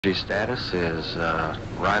Status is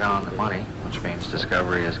right on the money, which means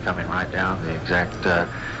Discovery is coming right down the exact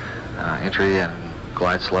entry and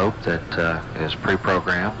glide slope that is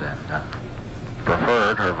pre-programmed and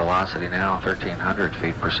preferred. Her velocity now 1,300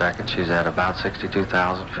 feet per second. She's at about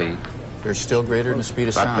 62,000 feet. They're still greater than the speed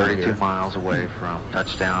of sound about 32 here. miles away from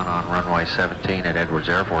touchdown on runway 17 at Edwards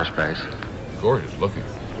Air Force Base. Gorgeous looking.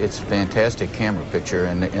 It's a fantastic camera picture,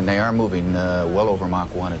 and they are moving well over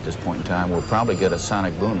Mach 1 at this point in time. We'll probably get a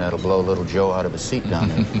sonic boom that'll blow little Joe out of his seat down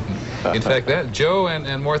there. In fact, that Joe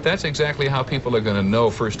and Mort, that's exactly how people are going to know,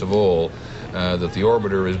 first of all, that the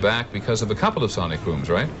orbiter is back because of a couple of sonic booms,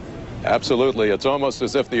 right? Absolutely. It's almost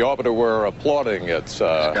as if the orbiter were applauding its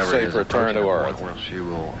safe return to Earth. Where she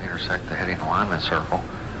will intersect the heading alignment circle.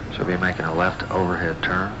 She'll be making a left overhead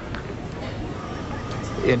turn.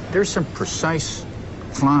 There's some precise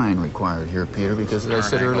flying required here, Peter, because as I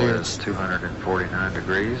said earlier, it's 249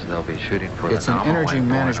 degrees. They'll be shooting for it's the an energy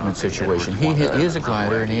management situation. He is a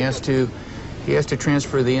glider, and he has to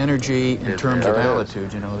transfer the energy in terms of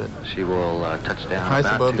altitude. You know that she will touch down height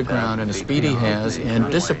above the ground, and the speed he has,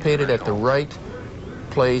 and dissipate it at the right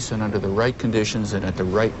place and under the right conditions and at the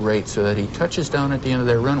right rate, so that he touches down at the end of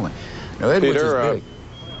that runway. Now Edwards is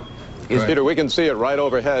big. Peter, we can see it right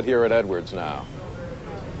overhead here at Edwards now.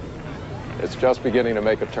 It's just beginning to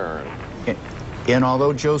make a turn. And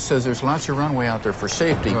although Joe says there's lots of runway out there for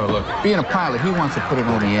safety, being a pilot, he wants to put it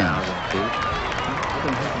on the end.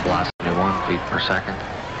 Velocity 1 feet per second.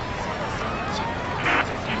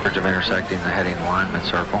 Verge of intersecting the heading alignment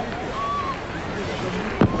circle.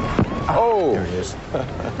 Oh! There he is.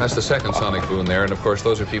 That's the second sonic boom there, and of course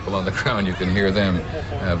those are people on the ground. You can hear them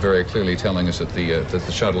very clearly telling us that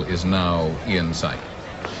the shuttle is now in sight.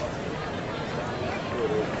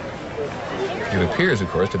 It appears, of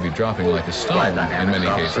course, to be dropping like a stone in many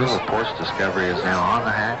cases. Reports Discovery is now on the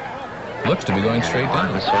hat. Looks to be going straight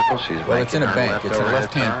down. The circle. She's Well, it's in a bank. It's a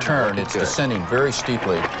left-hand turn. It's descending very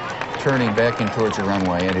steeply, turning back in towards the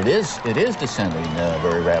runway, and it is descending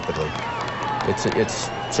very rapidly. It's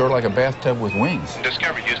sort of like a bathtub with wings.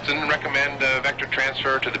 Discovery Houston, recommend vector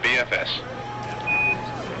transfer to the BFS.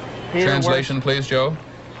 Translation, please, Joe.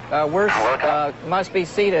 Must be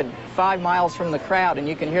seated 5 miles from the crowd, and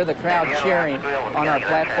you can hear the crowd cheering on our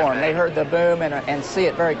platform. They heard the boom and see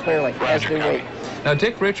it very clearly, as do we. Now,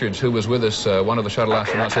 Dick Richards, who was with us, one of the shuttle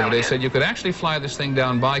astronauts the other day, said you could actually fly this thing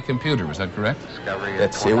down by computer. Is that correct?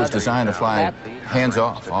 It was designed to fly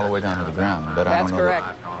hands-off all the way down to the ground, but I don't know.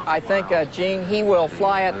 That's correct. I think, Gene, he will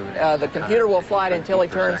fly it, the computer will fly it until he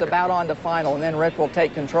turns about onto final, and then Rick will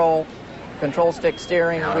take control stick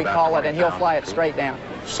steering, we call it, and he'll fly it straight down.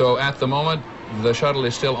 So at the moment, the shuttle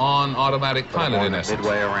is still on automatic pilot, in essence.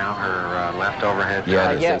 Midway around her left overhead.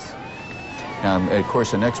 Yeah, yes. Of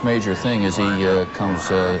course, the next major thing is he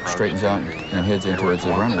straightens out and heads in towards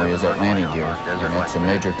the runway is that landing gear. And that's a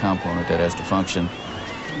major component that has to function.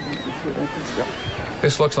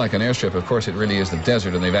 This looks like an airstrip. Of course, it really is the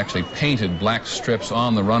desert, and they've actually painted black strips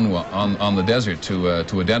on the runway, on the desert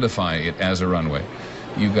to identify it as a runway.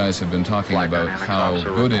 You guys have been talking about how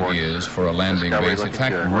good it is for a landing base. In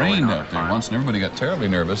fact, it rained out there once, and everybody got terribly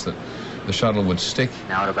nervous that the shuttle would stick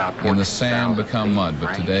in the sand, become mud.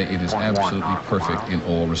 But today, it is absolutely perfect in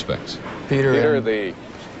all respects. Peter, the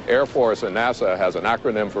Air Force and NASA has an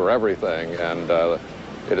acronym for everything, and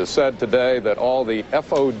it is said today that all the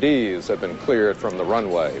FODs have been cleared from the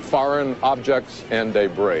runway, foreign objects and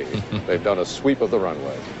debris. They've done a sweep of the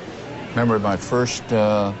runway. Remember my first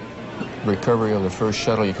recovery of the first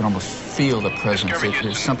shuttle, you can almost feel the presence.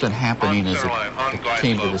 There's something happening as it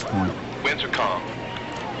came to this point. Winds are calm.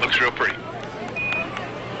 Looks real pretty.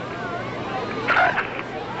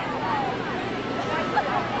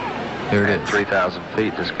 There it At is. 3,000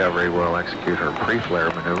 feet, Discovery will execute her pre-flare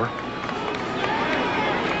maneuver.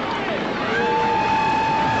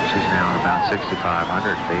 She's now at about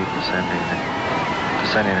 6,500 feet,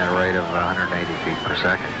 descending at a rate of 180 feet per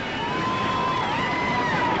second.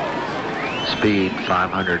 Speed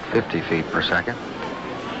 550 feet per second.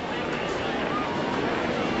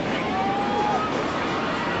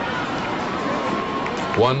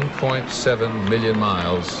 $1.7 million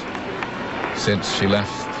miles since she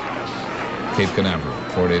left Cape Canaveral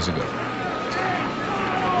 4 days ago.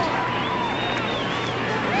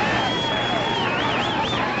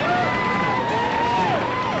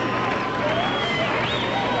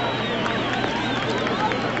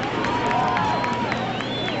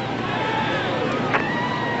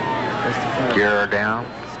 Gear down.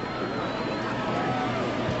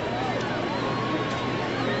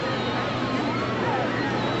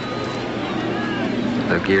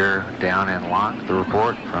 The gear down and locked. The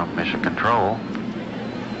report from Mission Control.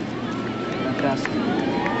 us. All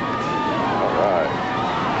right.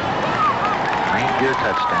 Main gear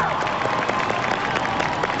touchdown.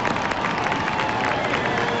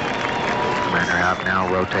 Commander out now,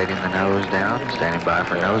 rotating the nose down, standing by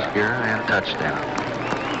for nose gear and touchdown.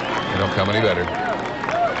 They don't come any better.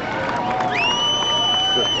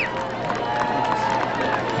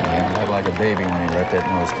 He had like a baby when he let that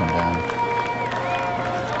nose come down.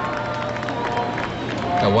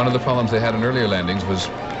 Now, one of the problems they had in earlier landings was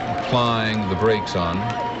applying the brakes on.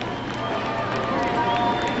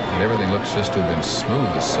 And everything looks just to have been smooth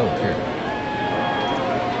as silk here.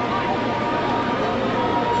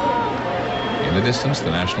 In the distance,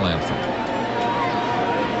 the national anthem.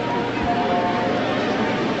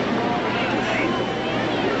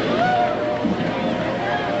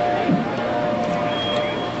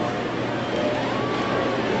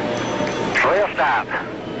 Wheel stop.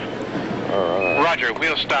 All right. Roger,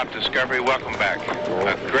 wheel stop, Discovery. Welcome back.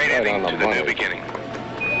 A great ending to the new beginning.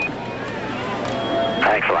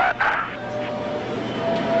 Thanks a lot.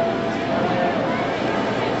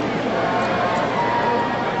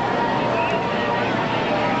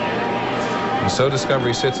 And so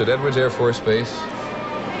Discovery sits at Edwards Air Force Base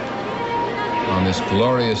on this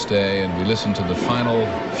glorious day, and we listen to the final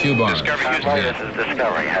few bars. Discovery, Convoy, this is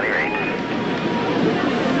Discovery. Heavy read.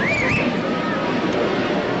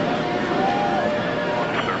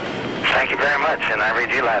 Thank you very much, and I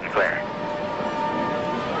read you loud and clear.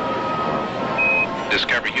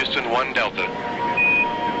 Discovery, Houston, 1 Delta.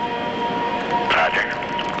 Roger.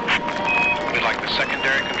 We'd like the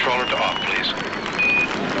secondary controller to off, please.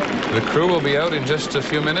 The crew will be out in just a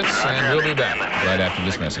few minutes, and we'll be back right after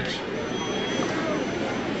this message.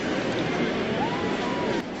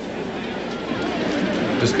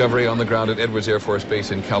 Discovery on the ground at Edwards Air Force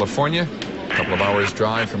Base in California. A couple of hours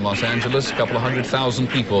drive from Los Angeles, a couple of 100,000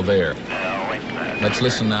 people there. Let's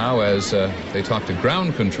listen now as they talk to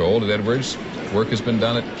ground control at Edwards. Work has been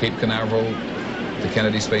done at Cape Canaveral, the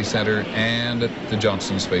Kennedy Space Center, and at the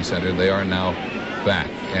Johnson Space Center. They are now back.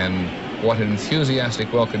 And what an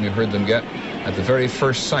enthusiastic welcome you heard them get at the very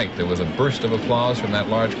first sight. There was a burst of applause from that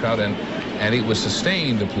large crowd, and it was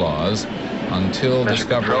sustained applause until Mission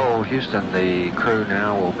Discovery. Control, Houston, the crew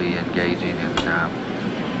now will be engaging in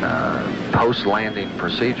post-landing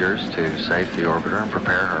procedures to safe the orbiter and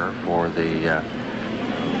prepare her for the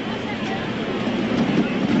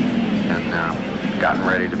gotten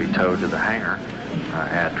ready to be towed to the hangar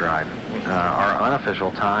at drive. Our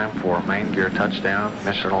unofficial time for main gear touchdown,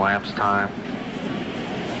 mission elapsed time.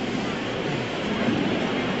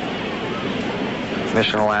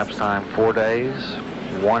 Mission elapsed time 4 days,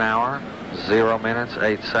 1 hour, 0 minutes,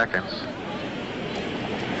 8 seconds.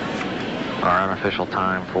 Our unofficial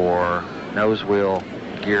time for nose wheel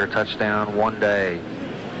gear touchdown, 1 day.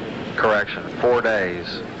 Correction, 4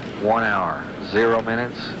 days, 1 hour, 0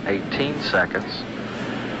 minutes, 18 seconds.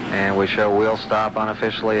 And we show wheel stop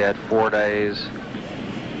unofficially at 4 days.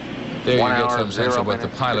 There you 1 get hour, some sense 0 of what the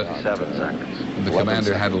minutes, pilot 57 seconds. and the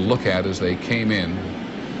commander had to look at as they came in,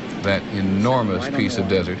 that enormous piece of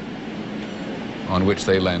desert on which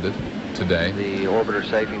they landed today. The orbiter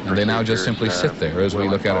safety And they now just simply sit there as we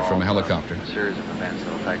look at it from a helicopter. A series of events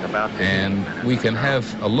that will take about 15 And minutes we or can so.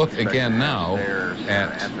 have a look again now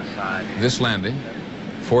at the side. this landing.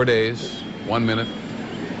 4 days, 1 minute,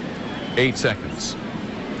 8 seconds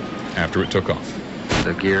after it took off.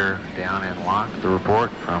 The gear down and locked. The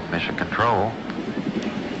report from Mission Control.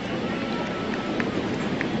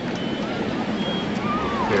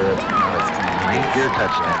 Here, now it's turning. Main gear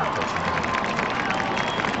touchdown.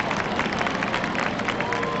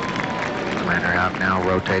 Commander out now,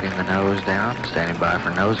 rotating the nose down, standing by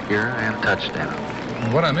for nose gear and touchdown.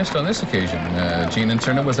 What I missed on this occasion, Gene and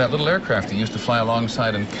Cerner, was that little aircraft he used to fly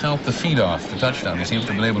alongside and count the feet off the touchdown. He seems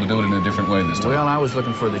to have been able to do it in a different way this time. Well, I was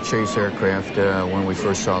looking for the chase aircraft when we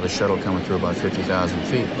first saw the shuttle coming through about 50,000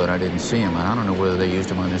 feet, but I didn't see him. And I don't know whether they used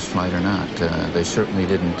him on this flight or not. They certainly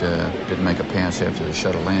didn't make a pass after the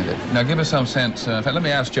shuttle landed. Now, give us some sense. In fact, let me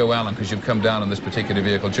ask Joe Allen, because you've come down on this particular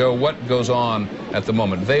vehicle. Joe, what goes on at the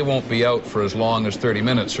moment? They won't be out for as long as 30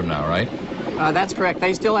 minutes from now, right? That's correct.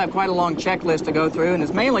 They still have quite a long checklist to go through, and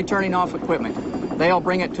it's mainly turning off equipment. They'll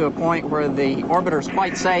bring it to a point where the orbiter's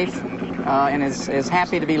quite safe and is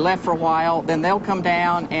happy to be left for a while. Then they'll come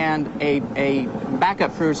down, and a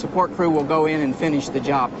backup crew, support crew, will go in and finish the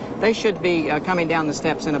job. They should be coming down the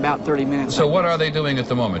steps in about 30 minutes. So what are they doing at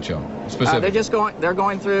the moment, Joe, specifically? They're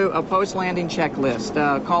going through a post-landing checklist,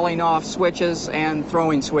 calling off switches and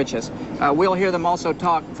throwing switches. We'll hear them also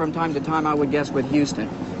talk from time to time, I would guess, with Houston.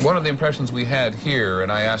 One of the impressions we had here,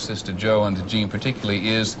 and I asked this to Joe and to Gene particularly,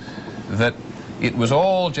 is that it was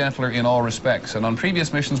all gentler in all respects. And on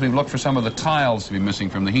previous missions, we've looked for some of the tiles to be missing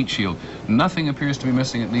from the heat shield. Nothing appears to be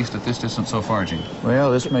missing, at least at this distance so far, Gene.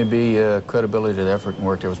 Well, this may be credibility to the effort and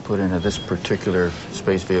work that was put into this particular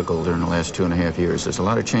space vehicle during the last 2.5 years. There's a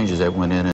lot of changes that went in.